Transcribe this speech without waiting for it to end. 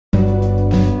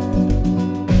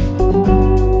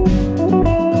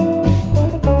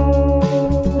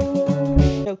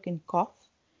and cough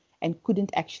and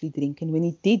couldn't actually drink. And when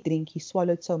he did drink, he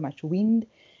swallowed so much wind,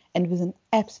 and it was an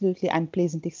absolutely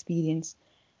unpleasant experience.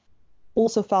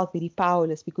 Also felt very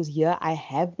powerless because here I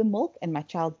have the milk and my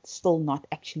child still not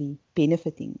actually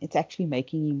benefiting. It's actually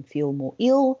making him feel more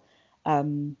ill,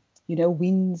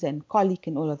 winds and colic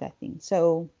and all of that thing.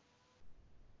 So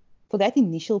for that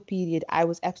initial period, I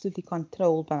was absolutely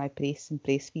controlled by my breast and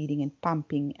breastfeeding and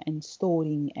pumping and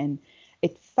storing. And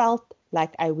it felt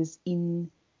like I was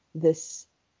in this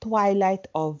twilight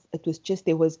of, it was just,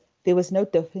 there was no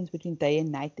difference between day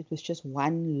and night. It was just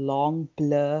one long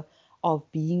blur of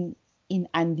being in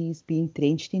undies, being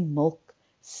drenched in milk,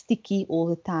 sticky all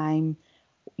the time.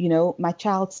 My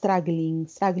child struggling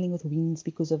with winds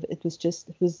because of it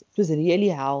was really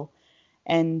hell.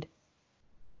 And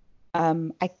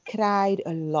I cried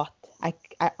a lot. I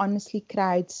honestly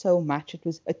cried so much.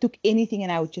 It took anything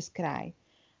and I would just cry.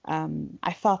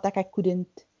 I felt like I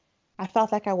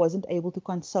felt like I wasn't able to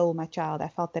console my child. I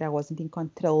felt that I wasn't in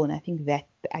control. And I think that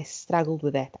I struggled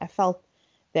with that. I felt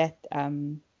that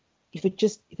if it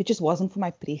just wasn't for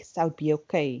my breasts, I would be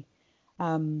okay.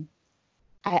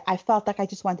 I felt like I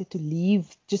just wanted to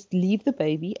leave the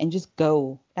baby and just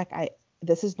go.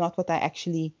 This is not what I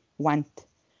actually want.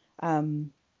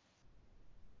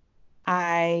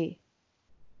 I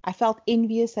felt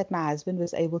envious that my husband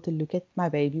was able to look at my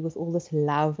baby with all this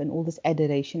love and all this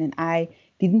adoration, and I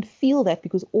didn't feel that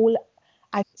because all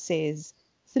I says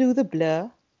through the blur,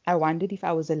 I wondered if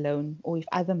I was alone or if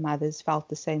other mothers felt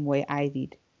the same way I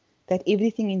did. That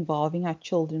everything involving our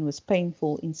children was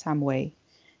painful in some way.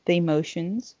 The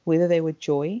emotions, whether they were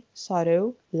joy,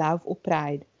 sorrow, love, or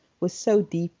pride, were so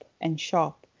deep and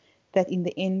sharp that in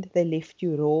the end they left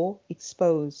you raw,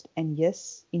 exposed, and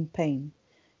yes, in pain.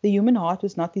 The human heart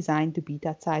was not designed to beat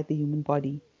outside the human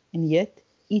body, and yet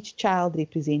each child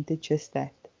represented just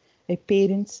that. A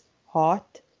parent's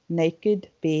heart, naked,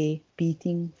 bare,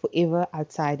 beating forever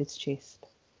outside its chest.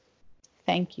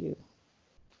 Thank you.